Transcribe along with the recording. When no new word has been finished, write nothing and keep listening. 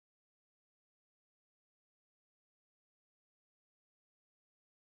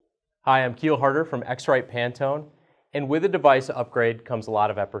Hi, I'm Keal Harter from X-Rite Pantone, and with a device upgrade comes a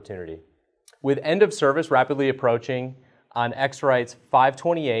lot of opportunity. With end of service rapidly approaching on X-Rite's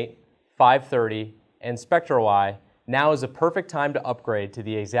 528, 530, and SpectroEye, now is a perfect time to upgrade to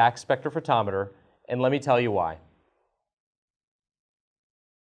the eXact spectrophotometer, and let me tell you why.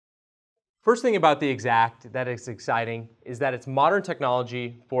 First thing about the eXact that is exciting is that it's modern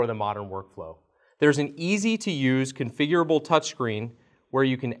technology for the modern workflow. There's an easy-to-use configurable touchscreen where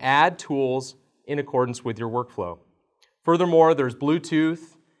you can add tools in accordance with your workflow. Furthermore, there's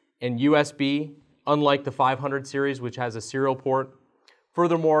Bluetooth and USB, unlike the 500 series, which has a serial port.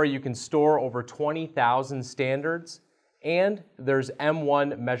 Furthermore, you can store over 20,000 standards, and there's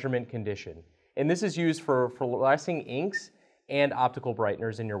M1 measurement condition. And this is used for fluorescing inks and optical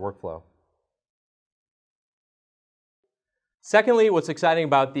brighteners in your workflow. Secondly, what's exciting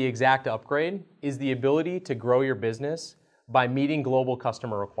about the eXact upgrade is the ability to grow your business by meeting global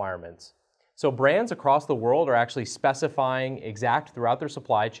customer requirements. So brands across the world are actually specifying eXact throughout their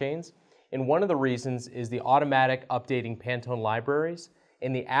supply chains, and one of the reasons is the automatic updating Pantone libraries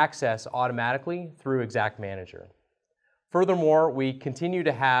and the access automatically through eXact Manager. Furthermore, we continue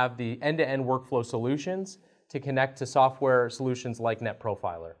to have the end-to-end workflow solutions to connect to software solutions like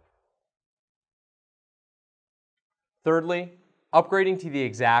NetProfiler. Thirdly, upgrading to the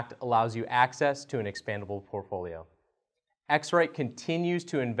eXact allows you access to an expandable portfolio. X-Rite continues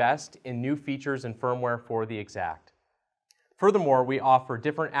to invest in new features and firmware for the eXact. Furthermore, we offer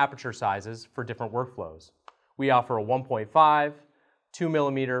different aperture sizes for different workflows. We offer a 1.5,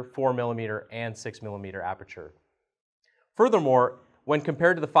 2mm, 4mm, and 6mm aperture. Furthermore, when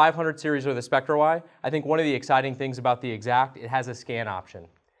compared to the 500 series or the SpectroEye, I think one of the exciting things about the eXact, it has a scan option.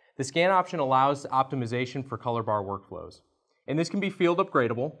 The scan option allows optimization for color bar workflows. And this can be field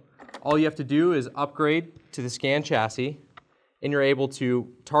upgradable. All you have to do is upgrade to the scan chassis, and you're able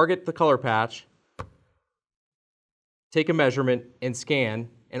to target the color patch, take a measurement, and scan,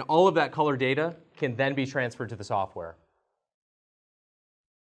 and all of that color data can then be transferred to the software.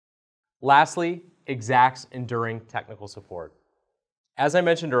 Lastly, eXact's enduring technical support. As I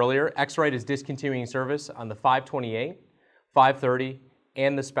mentioned earlier, X-Rite is discontinuing service on the 528, 530,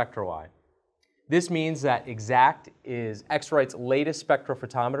 and the SpectroEye. This means that eXact is X-Rite's latest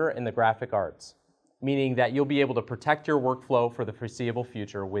spectrophotometer in the graphic arts, meaning that you'll be able to protect your workflow for the foreseeable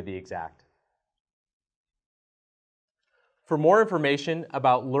future with the eXact. For more information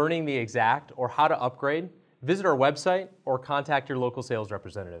about learning the eXact or how to upgrade, visit our website or contact your local sales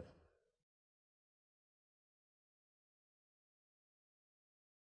representative.